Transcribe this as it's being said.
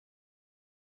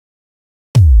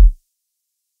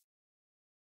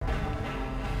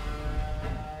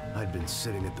I'd been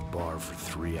sitting at the bar for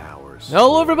 3 hours.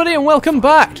 Hello everybody and welcome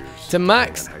back to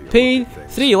Max Payne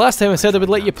 3. Last time I said I would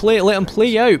let him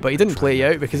play out, but he didn't play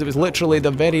out because it was literally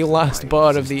the very last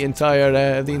bar of the entire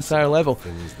level.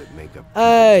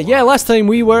 Yeah, last time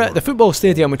we were at the football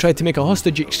stadium. We tried to make a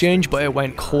hostage exchange, but it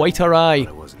went quite awry,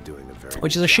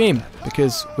 which is a shame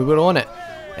because we were on it.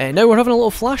 Now we're having a little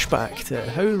flashback to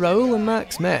how Raul and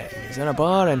Max met. He's in a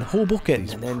bar in Hoboken,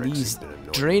 and then these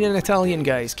draining Italian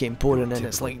guys came pouring in.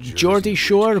 It's like Geordie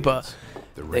Shore, but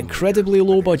incredibly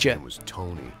low budget.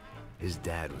 Tony!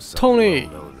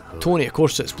 Tony, of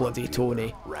course it's bloody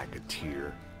Tony.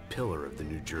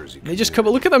 They just come,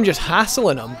 look at them just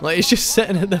hassling him. Like he's just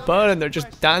sitting at the bar and they're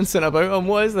just dancing about him.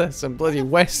 What is this? Some bloody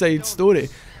West Side Story.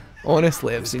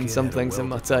 Honestly, I've seen some things in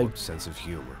my time. Sense of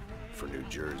humor for New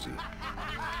Jersey.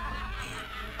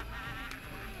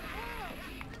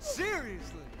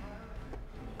 Seriously?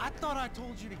 I thought I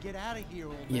told you to get out of here.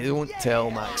 You don't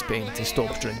tell Max Payne to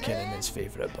stop drinking in his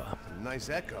favourite bar. Nice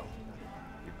echo.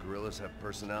 Your gorillas have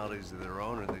personalities of their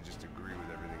own, or they just agree with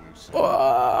everything you say.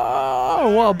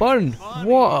 Oh, what a burn!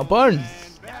 What a burn!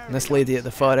 And this lady at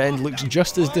the far end looks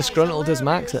just as disgruntled as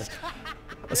Max is.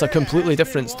 It's a completely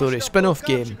different story. Spin-off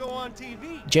game.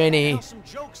 Jenny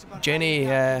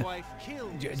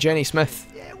Smith,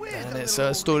 and it's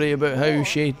a story about how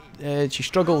she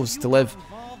struggles to live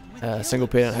a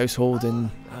single-parent household,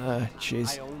 and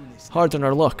she's hard on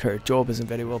her luck. Her job isn't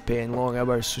very well paying, long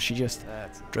hours, so she just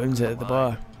drowns it at the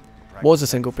bar. Was a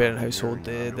single-parent household.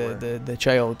 The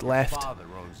child left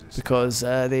because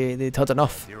they'd had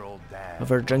enough of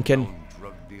her drinking.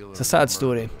 It's a sad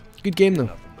story. Good game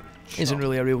though. Isn't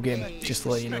really a real game, just to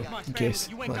let you know, in case.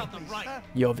 Like,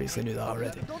 you obviously knew that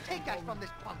already.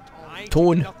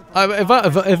 Tone.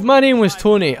 If my name was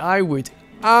Tony, I would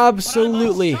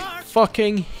absolutely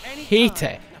fucking hate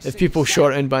it if people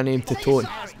shortened my name to Tone.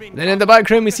 And then in the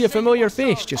background we see a familiar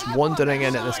face just wandering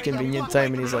in at this convenient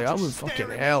time, and he's like, "I'm in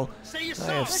fucking hell.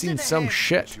 I have seen some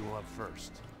shit."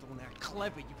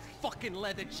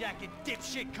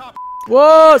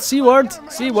 What? C-word?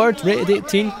 C-word, rated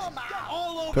 18.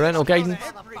 Parental guidance.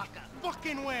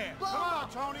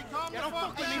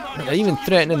 They're even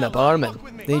threatening the barman.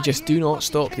 They just do not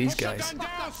stop, these guys.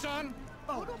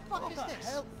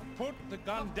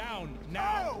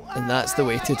 And that's the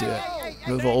way to do it.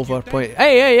 Revolver point.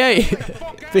 Hey!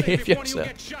 Behave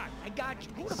yourself.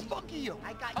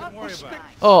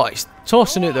 Oh, he's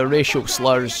tossing out the racial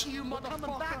slurs.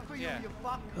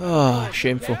 Oh,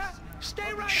 shameful.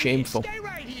 Shameful.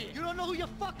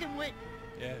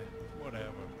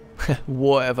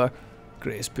 Whatever.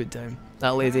 Greatest put down.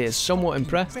 That lady is somewhat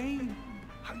impressed.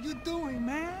 How you doing,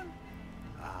 man?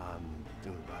 I'm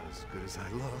doing about as good as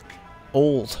I look.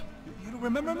 Old. You don't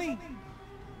remember me?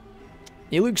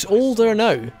 He looks older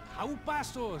now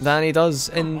than he does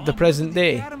in the present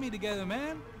day.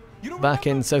 Back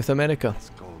in South America.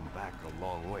 It's going back a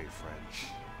long way, French.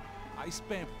 I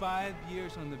spent 5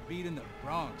 years on the beat in the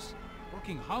Bronx,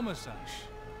 working homicide.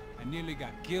 I nearly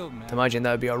got killed, man. Imagine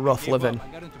that would be a rough living. I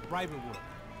got into private work.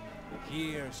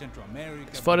 Here, Central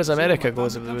America. As far as America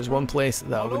goes, if there was one place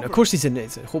that I wouldn't. Of course, he's in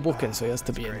Hoboken, so he has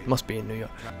to be in. Must be in New York.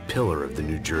 Pillar of the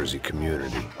New Jersey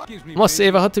community. I must say,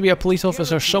 if I had to be a police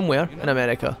officer somewhere in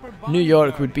America, New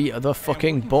York would be at the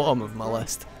fucking bottom of my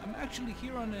list. I'm actually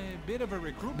here on a bit of a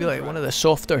recruitment. Be like one of the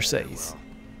softer sides.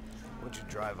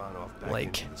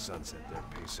 Like,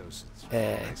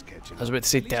 I was about to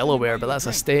say Delaware, but that's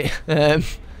a state.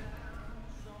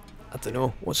 I don't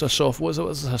know. What's a sort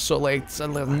of like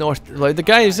North? Like the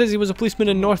guy who says he was a policeman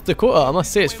in North Dakota. I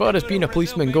must say, as far as being a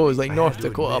policeman goes, like North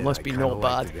Dakota must be not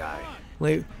bad.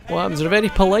 Like, what happens? They're very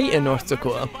polite in North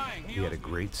Dakota. He had a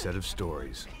great set of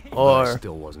stories. Or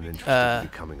still wasn't interested in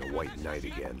becoming a white knight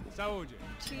again.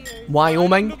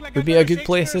 Wyoming would be a good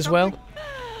place as well,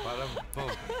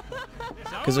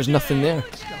 because there's nothing there.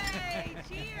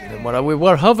 And we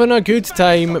were having a good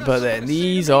time, but then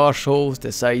these arseholes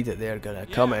decide that they're gonna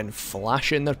come in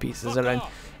flashing their pieces around.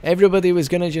 Everybody was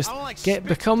gonna just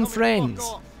become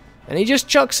friends, and he just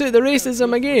chucks out the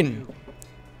racism again.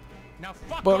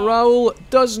 But Raul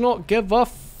does not give a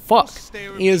fuck.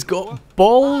 He has got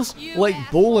balls like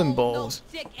bowling balls,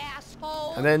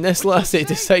 and then this lassie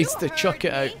decides to chuck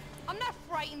it out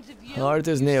hard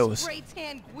as nails.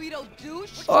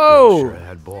 Oh!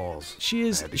 She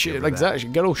exactly,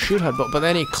 girl should have, but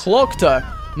then he clocked her.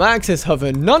 Max is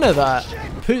having none of that.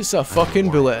 Puts a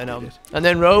fucking bullet in him. And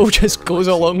then Raul just goes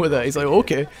along with it. He's like,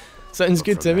 okay, sounds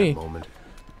good to me.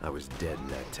 I was dead in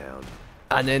that town.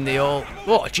 And then they all,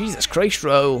 oh Jesus Christ,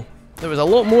 Raul. There was a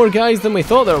lot more guys than we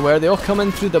thought there were. They all come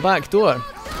in through the back door.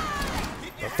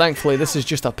 But thankfully this is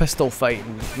just a pistol fight,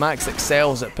 and Max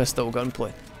excels at pistol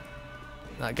gunplay.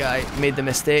 That guy made the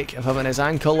mistake of having his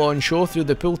ankle on show through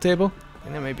the pool table.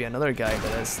 And there might be another guy,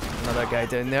 but there's another guy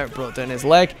down there, brought down his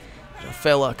leg. There's a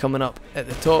fella coming up at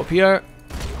the top here.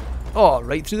 Oh,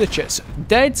 right through the chest.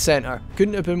 Dead centre.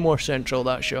 Couldn't have been more central,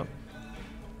 that shot.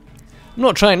 I'm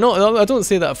not trying, I don't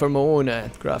say that for my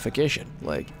own gratification.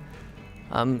 Like,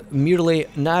 I'm merely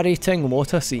narrating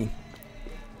what I see.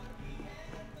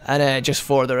 And just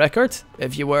for the record,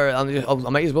 if you were, I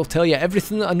might as well tell you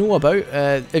everything that I know about.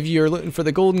 If you're looking for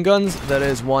the golden guns, there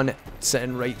is one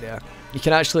sitting right there. You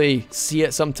can actually see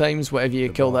it sometimes whenever you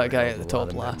kill that guy at the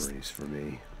top last.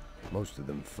 Most of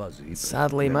them fuzzy.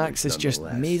 Sadly, Max has just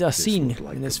made a scene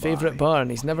in his favourite bar, and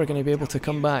he's never going to be able to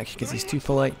come back because he's too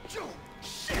polite.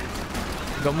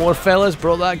 Got more fellas,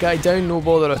 brought that guy down, no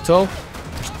bother at all.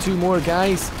 There's 2 more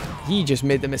guys. He just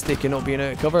made the mistake of not being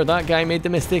out of cover. That guy made the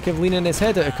mistake of leaning his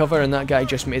head out of cover, and that guy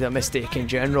just made a mistake in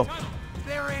general.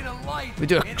 We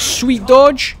do a sweet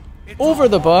dodge over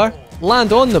the bar,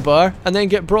 land on the bar, and then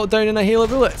get brought down in a hail of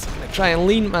bullets. Try and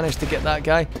lean, manage to get that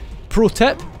guy. Pro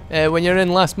tip, when you're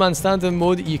in last man standing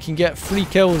mode, you can get free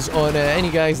kills on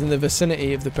any guys in the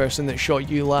vicinity of the person that shot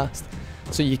you last.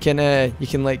 So you can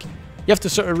like, you have to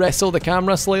sort of wrestle the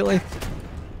camera slightly.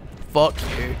 Fuck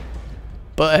you.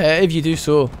 But if you do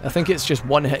so, I think it's just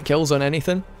 1-hit kills on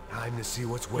anything,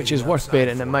 which is worth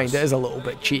bearing in mind. It is a little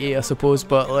bit cheaty, I suppose,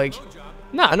 but like,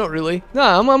 nah, not really.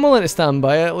 Nah, I'm willing to stand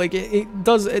by it. Like, it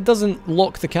doesn't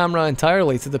lock the camera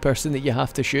entirely to the person that you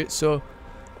have to shoot. So,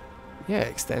 yeah,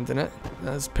 extending it,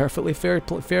 that's perfectly fair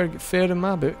in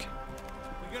my book.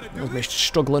 I was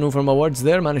struggling over my words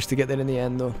there, managed to get there in the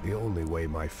end though. The only way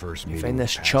my first you find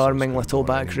this charming little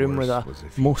back room with a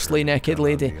mostly naked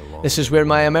lady. This is where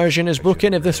my immersion is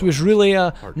broken. If this was really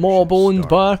a mob-owned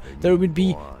bar, there would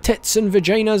be tits and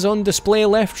vaginas on display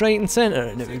left, right and centre,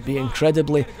 and it would be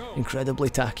incredibly, incredibly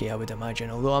tacky, I would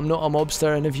imagine. Although I'm not a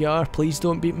mobster, and if you are, please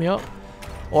don't beat me up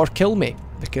or kill me,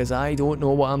 because I don't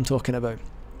know what I'm talking about.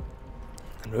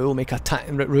 And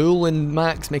Raul and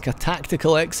Max make a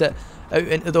tactical exit out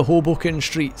into the Hoboken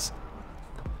streets.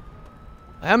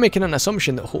 I am making an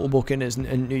assumption that Hoboken is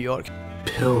in New York.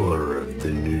 Pillar of the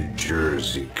New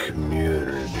Jersey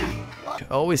community. I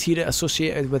always hear it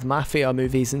associated with mafia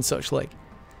movies and such like.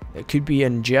 It could be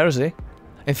in Jersey.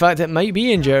 In fact, it might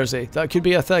be in Jersey. That could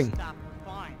be a thing.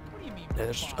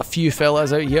 There's a few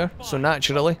fellas out here, so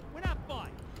naturally.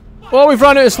 Oh, we've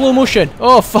run out of slow motion.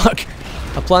 Oh, fuck.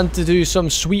 I planned to do some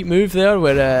sweet move there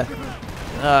where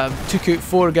took out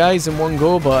 4 guys in one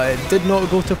go, but it did not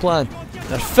go to plan.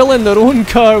 They're filling their own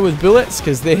car with bullets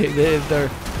because they're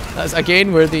that's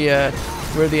again where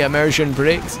the immersion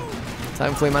breaks.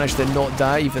 Thankfully managed to not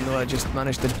die, even though I just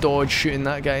managed to dodge shooting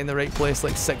that guy in the right place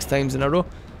like 6 times in a row.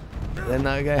 But then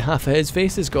that guy, half of his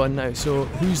face is gone now, so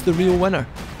who's the real winner?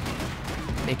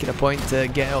 Making a point to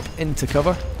get up into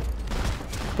cover.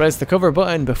 Press the cover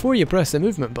button before you press the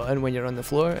movement button when you're on the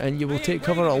floor, and you will take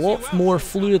cover a lot more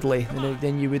fluidly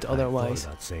than you would otherwise.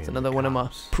 It's another one of my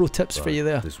pro tips for you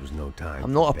there.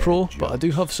 I'm not a pro, but I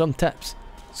do have some tips,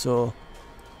 so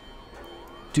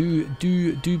do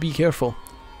be careful.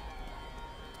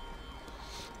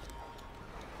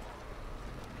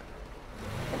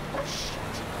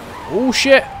 Oh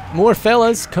shit! More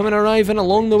fellas arriving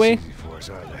along the way.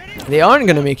 They aren't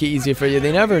going to make it easier for you,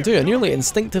 they never do. I nearly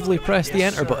instinctively pressed the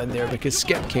enter button there because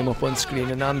Skip came up on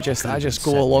screen and I just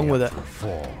go along with it.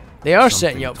 They are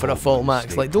setting you up for a fall,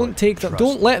 Max. Like, don't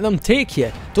let them take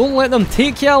you. Don't let them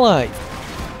take you alive.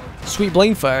 Sweet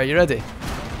blind fire, you ready?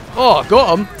 Oh,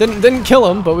 got him. Didn't kill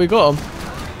him, but we got him.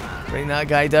 Bring that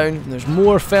guy down. And there's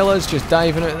more fellas just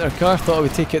diving out of their car. Thought I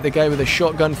would take out the guy with a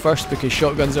shotgun first because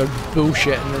shotguns are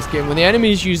bullshit in this game. When the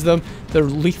enemies use them, they're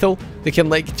lethal. They can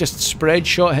like just spread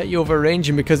shot, hit you over range,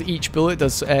 and because each pellet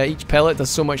does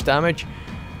so much damage.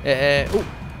 Oh,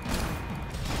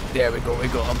 there we go, we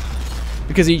got him.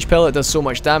 Because each pellet does so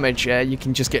much damage, you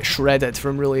can just get shredded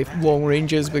from really long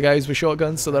ranges with guys with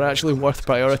shotguns, so they're actually worth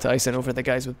prioritising over the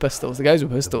guys with pistols. The guys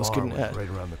with pistols couldn't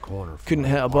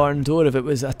hit a barn door if it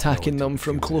was attacking them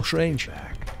from close range.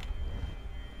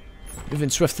 Moving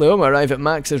swiftly on, we arrive at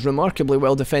Max's remarkably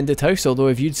well defended house, although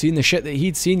if you'd seen the shit that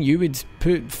he'd seen, you would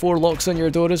put 4 locks on your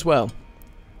door as well.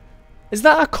 Is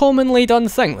that a commonly done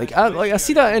thing? Like I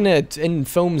see that in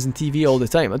films and TV all the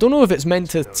time. I don't know if it's meant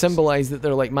to symbolise that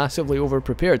they're like massively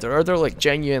over-prepared, or are they like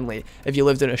genuinely, if you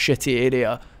lived in a shitty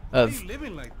area of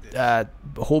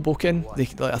Hoboken,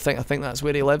 I think that's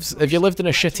where he lives. If you lived in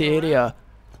a shitty area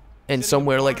in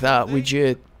somewhere like that, would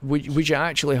you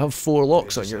actually have 4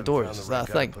 locks on your doors? Is that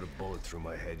a thing?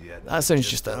 That sounds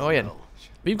just annoying.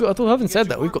 I haven't said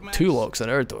that. We've got 2 locks on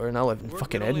our door, and I live in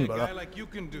fucking Edinburgh.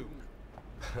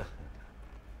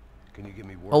 Can you give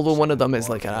me work? Although one of them is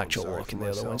like an actual lock, and the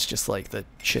other one's just like the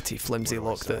shitty, flimsy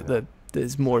lock that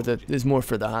is more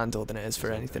for the handle than it is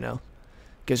for anything else.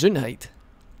 Gesundheit.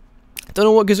 I don't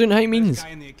know what Gesundheit means.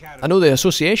 I know the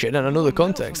association and I know the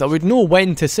context. I would know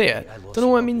when to say it. Don't know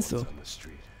what it means though.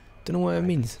 Don't know what it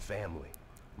means. Family,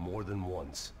 more than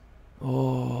once.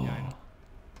 Oh,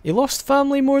 he lost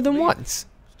family more than once.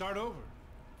 Start over.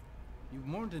 You've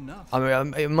mourned enough. I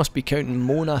mean, it must be counting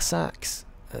Mona Sachs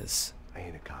as. I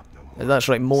ain't a cop no more. That's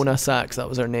right, Mona Sachs. That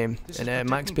was her name in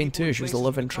Max Payne 2. She was the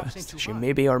love interest. She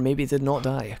maybe or maybe did not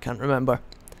die. I can't remember.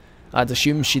 I'd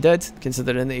assume she did,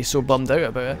 considering that he's so bummed out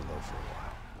about it.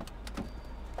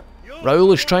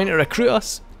 Raul is trying to recruit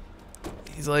us.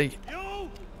 He's like,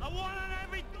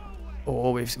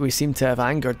 oh, we seem to have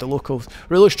angered the locals.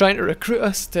 Raul is trying to recruit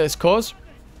us to his cause.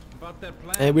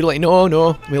 We're like,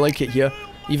 no, we like it here.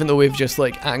 Even though we've just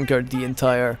like angered the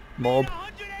entire mob.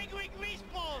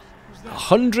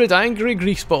 100 angry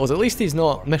greaseballs. At least he's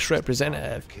not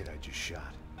misrepresentative.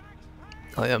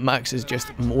 I think Max is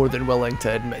just more than willing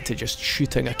to admit to just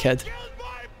shooting a kid.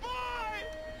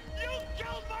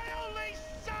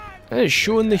 It is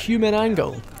showing the human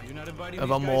angle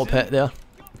of a mob hit there.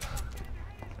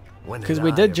 Because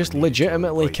we did just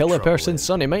legitimately kill a person's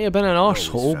son. He might have been an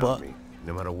arsehole, but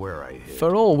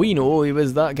for all we know,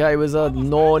 that guy was a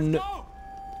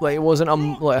like, it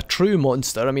wasn't like a true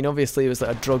monster. I mean, obviously he was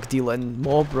like a drug dealing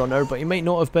mob runner, but he might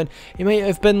not have been. He might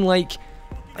have been like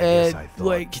the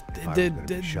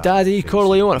Daddy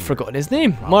Corleone. I've forgotten his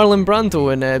name. Marlon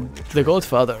Brando in The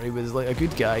Godfather. He was like a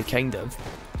good guy, kind of.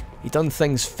 He done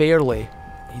things fairly.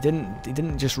 He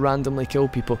didn't just randomly kill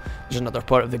people. There's another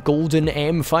part of the golden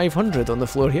M500 on the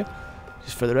floor here.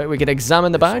 Just for the right, we can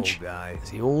examine the badge.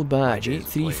 It's the old badge,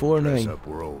 8349.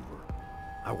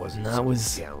 And that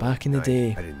was back in the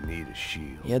day.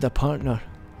 He had a partner.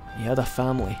 He had a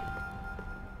family.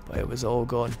 But it was all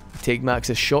gone. Take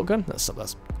Max's shotgun. That's a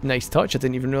nice touch. I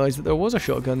didn't even realise that there was a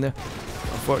shotgun there.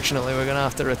 Unfortunately, we're going to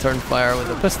have to return fire with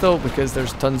a pistol because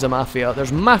there's tons of mafia.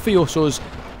 There's mafiosos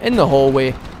in the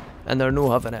hallway and they're no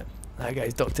having it. That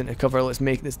guy's ducked into cover. Let's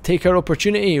take our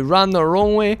opportunity. He ran the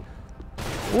wrong way.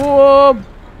 Whoa!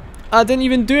 I didn't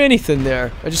even do anything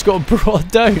there. I just got brought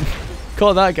down.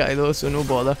 Caught that guy though, so no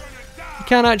bother. You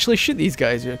can't actually shoot these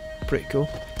guys. You're pretty cool.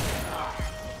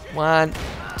 1,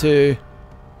 2.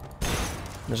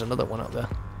 There's another one up there.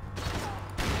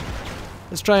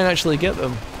 Let's try and actually get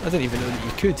them. I didn't even know that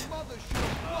you could.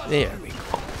 There we go.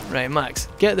 Right, Max,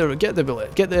 get the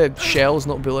bullet. Get the shells,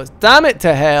 not bullets. Damn it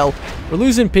to hell! We're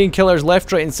losing painkillers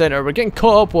left, right and centre. We're getting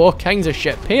caught up with all kinds of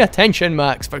shit. Pay attention,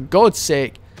 Max, for God's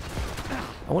sake.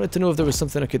 I wanted to know if there was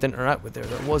something I could interact with there.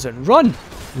 There wasn't. Run!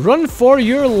 Run for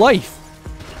your life!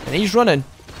 And he's running.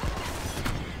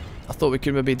 I thought we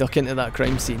could maybe duck into that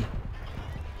crime scene.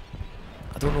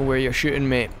 I don't know where you're shooting,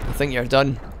 mate. I think you're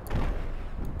done.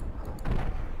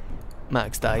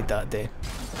 Max died that day.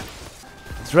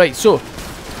 That's right, so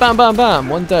bam, bam, bam,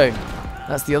 one down.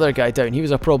 That's the other guy down. He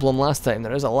was a problem last time.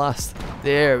 There is a last.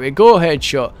 There we go,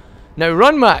 headshot. Now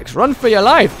run, Max. Run for your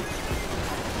life.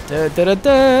 Da da da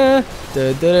da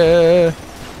da da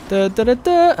da da da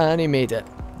da. And he made it.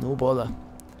 No bother.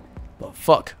 But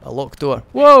fuck, a locked door.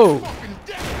 Whoa!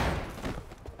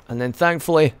 And then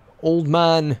thankfully, old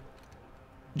man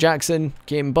Jackson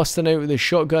came busting out with his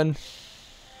shotgun.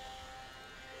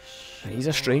 And he's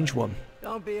a strange one.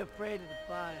 Don't be afraid of the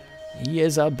fire. He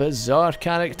is a bizarre You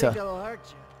character. think they'll hurt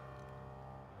you?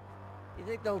 You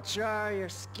think they'll char your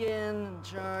skin and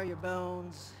char your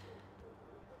bones?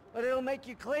 But it'll make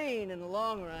you clean in the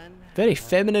long run. Very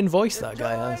feminine voice that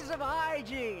guy has. Joys of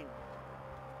hygiene.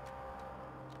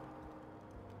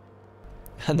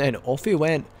 And then off he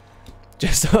went.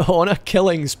 Just on a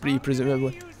killing spree,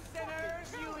 presumably. You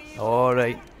sinners, you evil.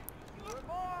 Alright. You were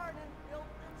born in filth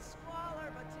and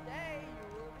squalor, but today you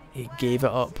will be He gave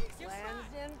it up.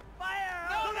 cleansed in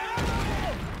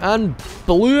fire. And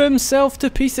blew himself to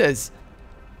pieces.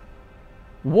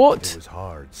 It What was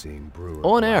hard seeing Brewer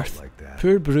on go out earth? like that.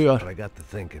 Poor Brewer. But I got to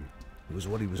thinking, it was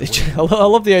what he was I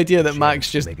love the idea that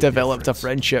Max just developed a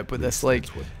friendship with this like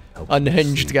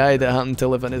unhinged guy that happened to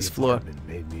live on his floor.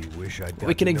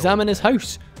 We can examine his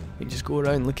house. We can just go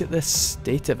around, look at this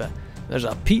state of it. There's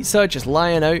a pizza just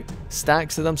lying out,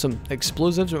 stacks of them, some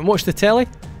explosives. We can watch the telly.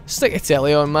 Stick a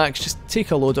telly on, Max. Just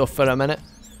take a load off for a minute.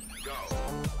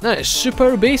 That is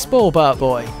Super Baseball Bat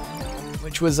Boy,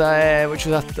 which was a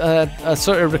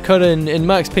sort of recurring in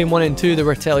Max Payne 1 and 2. There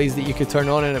were tellies that you could turn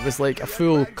on, and it was like a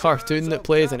full cartoon that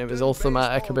plays, and it was all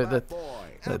thematic about the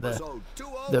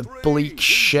bleak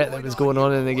shit that was going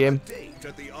on in the game.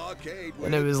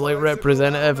 And it was like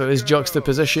representative, it was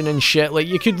juxtaposition and shit. Like,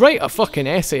 you could write a fucking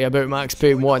essay about Max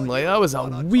Payne 1. Like, that was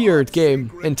a weird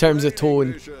game in terms of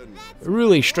tone.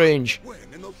 Really strange.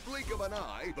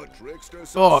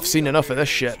 Oh, I've seen enough of this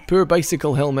shit. Poor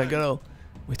bicycle helmet girl.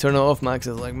 We turn it off, Max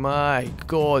is like, my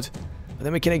god. And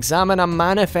then we can examine a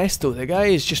manifesto. The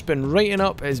guy has just been writing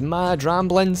up his mad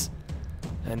ramblings.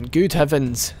 And good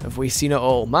heavens, have we seen it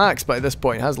all. Max, by this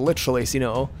point, has literally seen it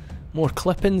all. More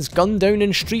clippings, gun down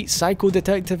in street, psycho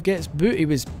detective gets boot. He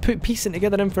was piecing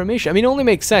together information. I mean, it only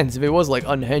makes sense if he was like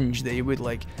unhinged that he would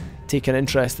like take an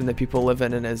interest in the people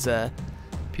living in his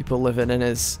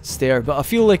stare. But I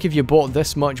feel like if you bought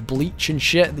this much bleach and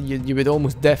shit, you would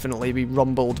almost definitely be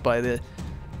rumbled by the,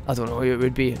 I don't know who it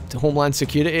would be, to Homeland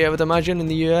Security, I would imagine, in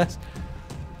the US.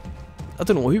 I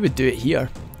don't know who would do it here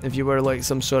if you were like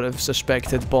some sort of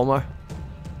suspected bomber.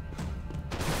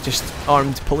 Just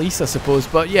armed police, I suppose.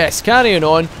 But yes, carrying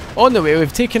on. On the way,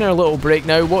 we've taken our little break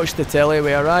now, watched the telly,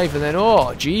 we arrive, and then,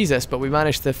 oh, Jesus, but we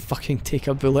managed to fucking take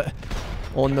a bullet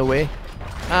on the way.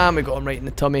 And we got him right in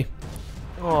the tummy.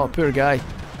 Oh, poor guy.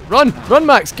 Run! Run,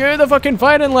 Max! Get out of the fucking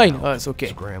firing line! Oh, it's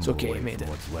okay. It's okay, he made it.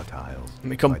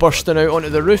 And we come bursting out onto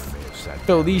the roof.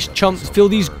 Fill these chumps, fill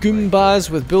these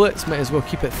goombas with bullets. Might as well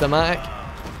keep it thematic.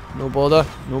 No bother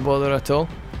at all.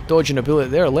 Dodging a bullet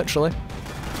there, literally.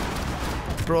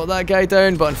 Brought that guy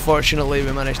down, but unfortunately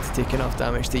we managed to take enough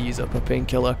damage to use up a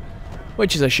painkiller,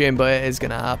 which is a shame, but it is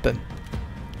gonna happen.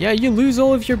 Yeah, you lose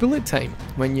all of your bullet time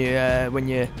when you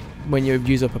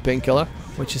use up a painkiller,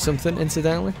 which is something,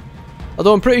 incidentally.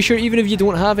 Although I'm pretty sure even if you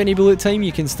don't have any bullet time,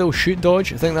 you can still shoot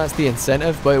dodge. I think that's the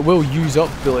incentive, but it will use up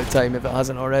bullet time if it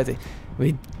hasn't already.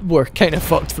 We were kind of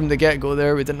fucked from the get-go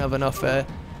there. We didn't have enough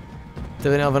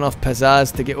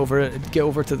pizzazz to get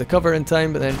over to the cover in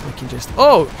time, but then we can just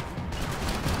brought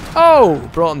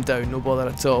him down, no bother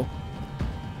at all.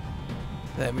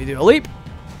 Then we do a leap,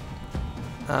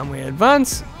 and we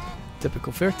advance.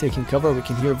 Typical fare, taking cover. We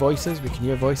can hear voices.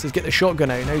 Get the shotgun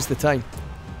out. Now's the time.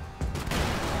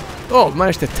 Oh,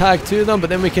 managed to tag two of them, but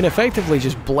then we can effectively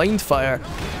just blind fire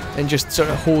and just sort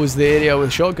of hose the area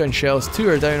with shotgun shells. Two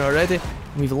are down already.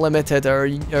 We've limited our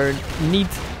need.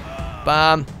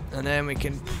 Bam. And then we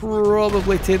can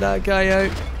probably take that guy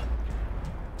out.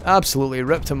 Absolutely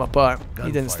ripped him apart.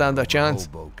 He didn't stand a chance.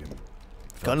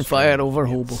 Gunfire over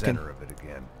Hoboken.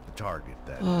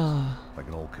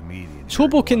 Is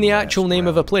Hoboken the actual name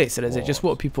of a place, or is it just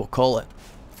what people call it?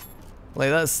 Like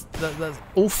that's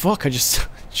oh fuck, I just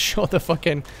shot the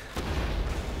fucking,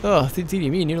 oh, dearie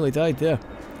me, nearly died there.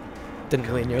 Didn't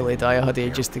really nearly die, I had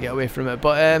ages to get away from it.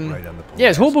 But yeah,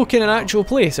 is Hoboken an actual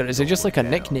place, or is it just like a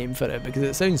nickname for it, because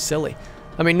it sounds silly?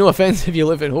 I mean, no offense if you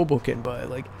live in Hoboken, but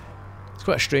like, it's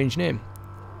quite a strange name.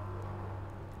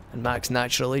 And Max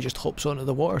naturally just hops onto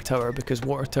the water tower, because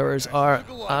water towers are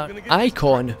an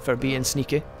icon for being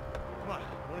sneaky. Come on,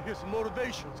 wanna hear some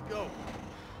motivation? Let's go.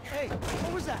 Hey,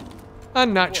 what was that?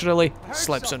 And naturally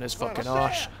slips on his fucking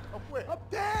arse.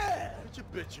 Up there! What you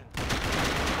bitching?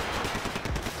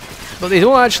 But they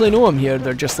don't actually know him here,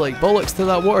 they're just like, bollocks to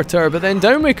that water tower. But then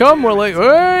down we come, we're like,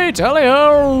 hey,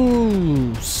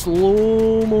 tally-ho!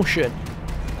 Slow motion.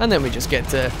 And then we just get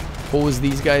to hose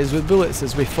these guys with bullets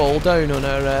as we fall down on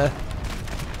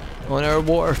our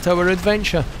water tower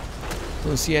adventure.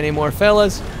 Don't see any more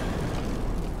fellas.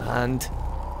 And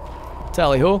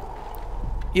tally-ho.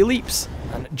 He leaps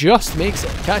and just makes it.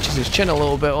 Catches his chin a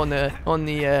little bit on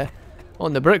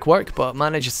the brickwork, but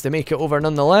manages to make it over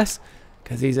nonetheless.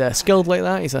 Because he's skilled like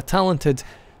that. He's a talented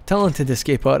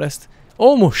escape artist.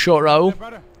 Almost shot Raul,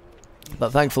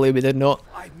 but thankfully we did not,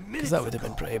 because that would have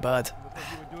been pretty bad.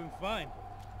 I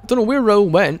don't know where Raul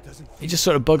went. He just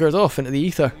sort of buggered off into the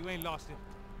ether.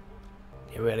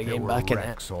 Yeah, we're again back in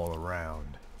it. All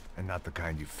around, and not the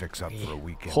kind you fix up for a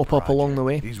weekend hop up along the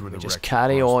way. We just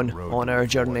carry on our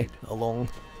journey along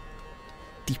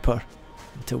deeper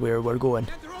into where we're going.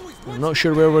 I'm not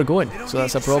sure where we're going, so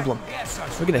that's a problem.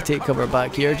 We're going to take cover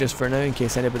back here just for now in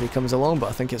case anybody comes along, but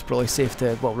I think it's probably safe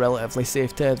to, well, relatively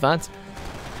safe to advance.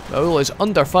 Raul is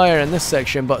under fire in this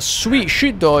section, but sweet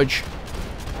shoot dodge.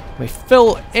 We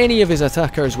fill any of his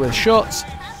attackers with shots,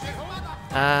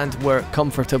 and we're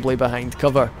comfortably behind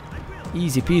cover.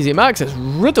 Easy peasy. Max is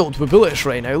riddled with bullets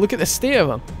right now. Look at the state of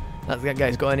him. That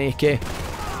guy's got an AK.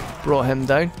 Brought him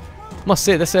down. Must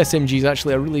say this SMG is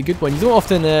actually a really good one. You don't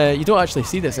often, you don't actually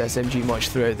see this SMG much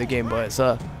throughout the game, but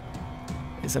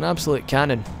it's an absolute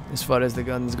cannon as far as the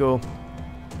guns go.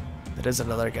 There is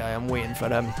another guy. I'm waiting for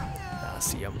him. I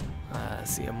see him. I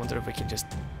see him. Wonder if we can just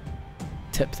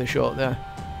tip the shot there.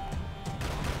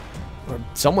 Or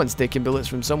someone's taking bullets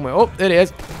from somewhere. Oh, there he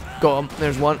is. Got him.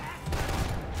 There's one.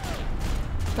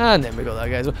 And then we got that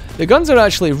guy as well. The guns are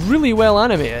actually really well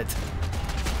animated.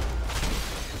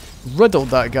 Riddled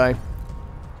that guy.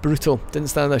 Brutal. Didn't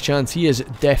stand a chance. He is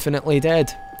definitely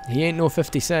dead. He ain't no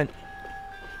 50 Cent.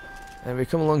 And we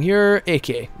come along here.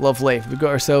 AK. Lovely. We've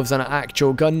got ourselves an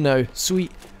actual gun now.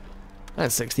 Sweet.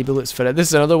 And 60 bullets for it. This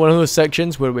is another one of those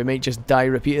sections where we might just die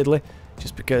repeatedly.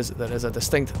 Just because there is a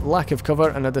distinct lack of cover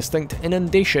and a distinct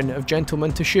inundation of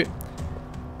gentlemen to shoot.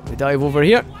 We dive over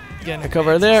here. Getting a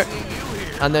cover there.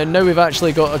 And then now we've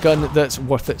actually got a gun that's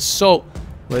worth its salt.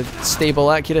 With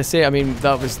stable accuracy. I mean,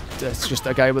 that's just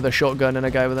a guy with a shotgun and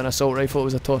a guy with an assault rifle. It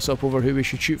was a toss-up over who we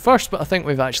should shoot first, but I think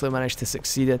we've actually managed to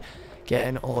succeed in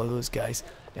getting all of those guys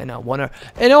in a winner.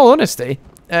 In all honesty,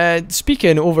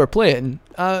 speaking over playing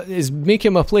is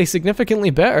making my play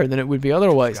significantly better than it would be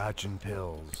otherwise.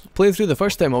 Playing through the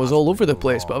first time, I was all over the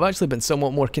place, but I've actually been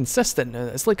somewhat more consistent.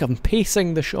 It's like I'm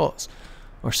pacing the shots,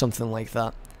 or something like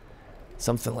that.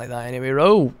 Something like that. Anyway,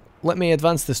 Raul, let me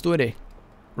advance the story.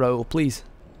 Raul, please.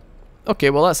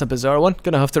 Okay, well that's a bizarre one.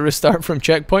 Gonna have to restart from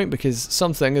checkpoint because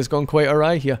something has gone quite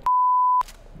awry here.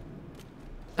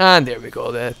 And there we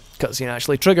go, the cutscene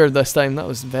actually triggered this time. That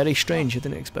was very strange, I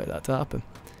didn't expect that to happen.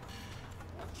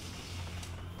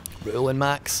 Raul and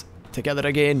Max, together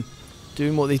again,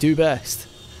 doing what they do best.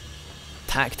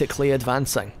 Tactically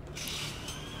advancing.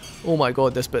 Oh my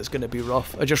god, this bit's gonna be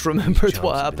rough. I just remembered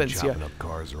what happens here. Up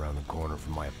cars around the corner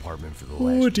from my apartment for the Oh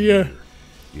last dear. year.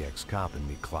 The ex-cop and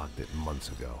me clocked it months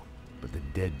ago. But the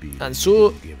deadbeat And so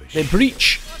didn't give a they shit.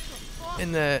 breach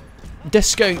in the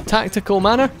discount tactical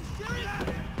manner.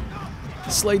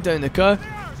 Slide down the car,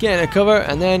 get in a cover,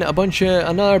 and then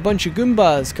another bunch of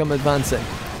Goombas come advancing.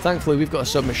 Thankfully we've got a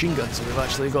submachine gun, so we've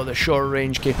actually got the short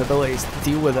range capabilities to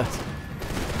deal with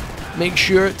it. Make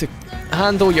sure to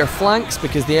handle your flanks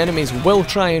because the enemies will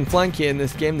try and flank you in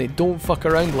this game. They don't fuck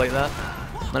around like that.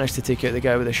 Managed to take out the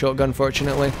guy with the shotgun,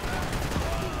 fortunately.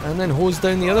 And then hose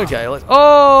down the other guy.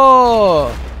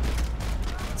 Oh!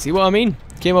 See what I mean?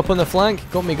 Came up on the flank,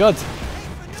 got me good.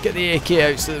 Let's get the AK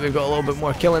out so that we've got a little bit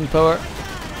more killing power.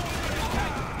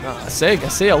 I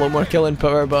say a lot more killing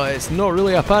power, but it's not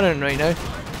really apparent right now.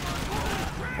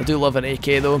 I do love an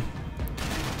AK though.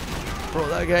 Brought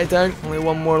that guy down. Only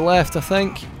one more left, I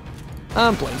think.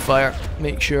 And blind fire.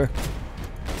 Make sure.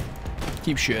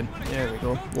 Keep shooting. There we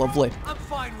go. Lovely.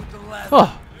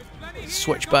 Oh!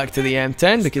 Switch back to the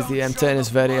M10 because the M10 is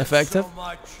very effective.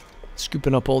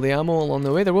 Scooping up all the ammo along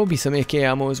the way. There will be some AK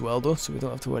ammo as well though, so we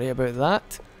don't have to worry about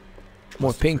that.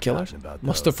 More painkillers.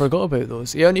 Must have forgot about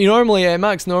those. Yeah, you normally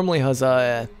Max normally has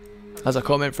a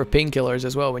comment for painkillers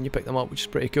as well when you pick them up, which is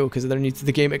pretty cool because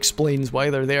the game explains why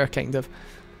they're there, kind of.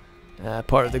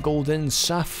 Part of the Golden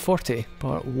SAF 40,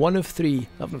 part 1 of 3.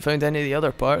 I haven't found any of the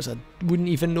other parts. I wouldn't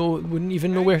even know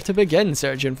where to begin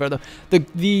searching for them.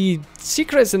 The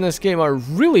secrets in this game are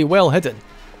really well hidden,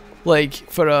 like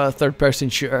for a third-person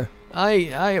shooter.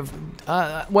 Well,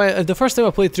 the first time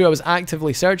I played through, I was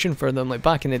actively searching for them, like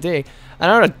back in the day,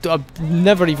 and I've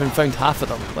never even found half of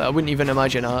them. Like, I wouldn't even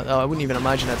imagine I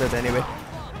did anyway.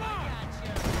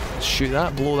 Shoot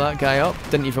that, blow that guy up.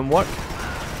 Didn't even work.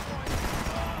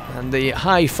 And the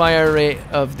high fire rate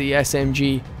of the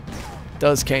SMG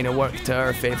does kind of work to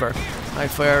our favour. High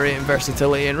fire rate and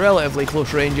versatility in relatively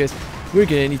close ranges. We're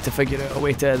going to need to figure out a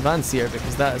way to advance here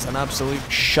because that is an absolute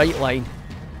shite line.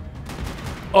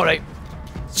 Alright.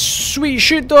 Sweet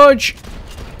shoot dodge!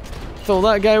 Fill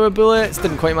that guy with bullets.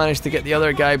 Didn't quite manage to get the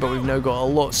other guy, but we've now got a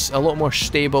lot more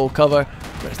stable cover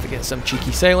for us to get some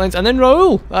cheeky sightlines. And then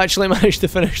Raul actually managed to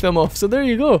finish them off. So there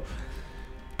you go.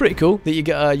 Pretty cool that you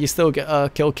get you still get a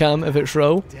kill cam if it's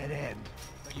Raul.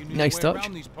 Nice touch.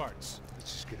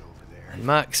 And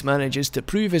Max manages to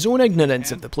prove his own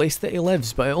ignorance of the place that he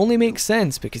lives, but it only makes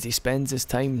sense because he spends his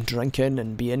time drinking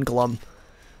and being glum.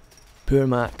 Poor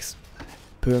Max.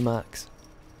 Poor Max.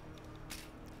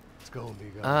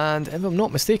 And if I'm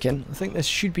not mistaken, I think this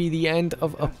should be the end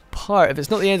of a part. If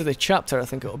it's not the end of the chapter, I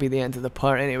think it'll be the end of the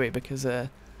part anyway, because I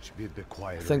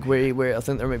think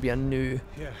there may be a new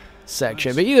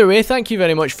section. But either way, thank you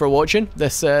very much for watching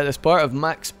this this part of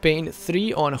Max Payne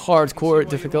 3 on hardcore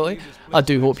difficulty. I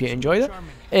do hope you enjoyed it.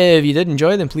 If you did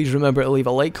enjoy, then please remember to leave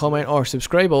a like, comment or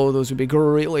subscribe. All of those would be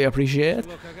greatly appreciated.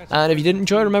 And if you didn't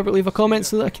enjoy, remember to leave a comment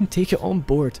so that I can take it on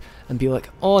board and be like,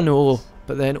 oh no,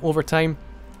 but then over time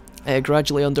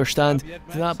gradually understand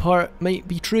that part might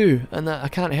be true and that I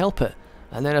can't help it.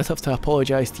 And then I'd have to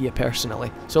apologise to you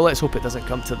personally. So let's hope it doesn't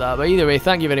come to that. But either way,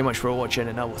 thank you very much for watching,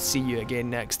 and I will see you again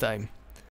next time.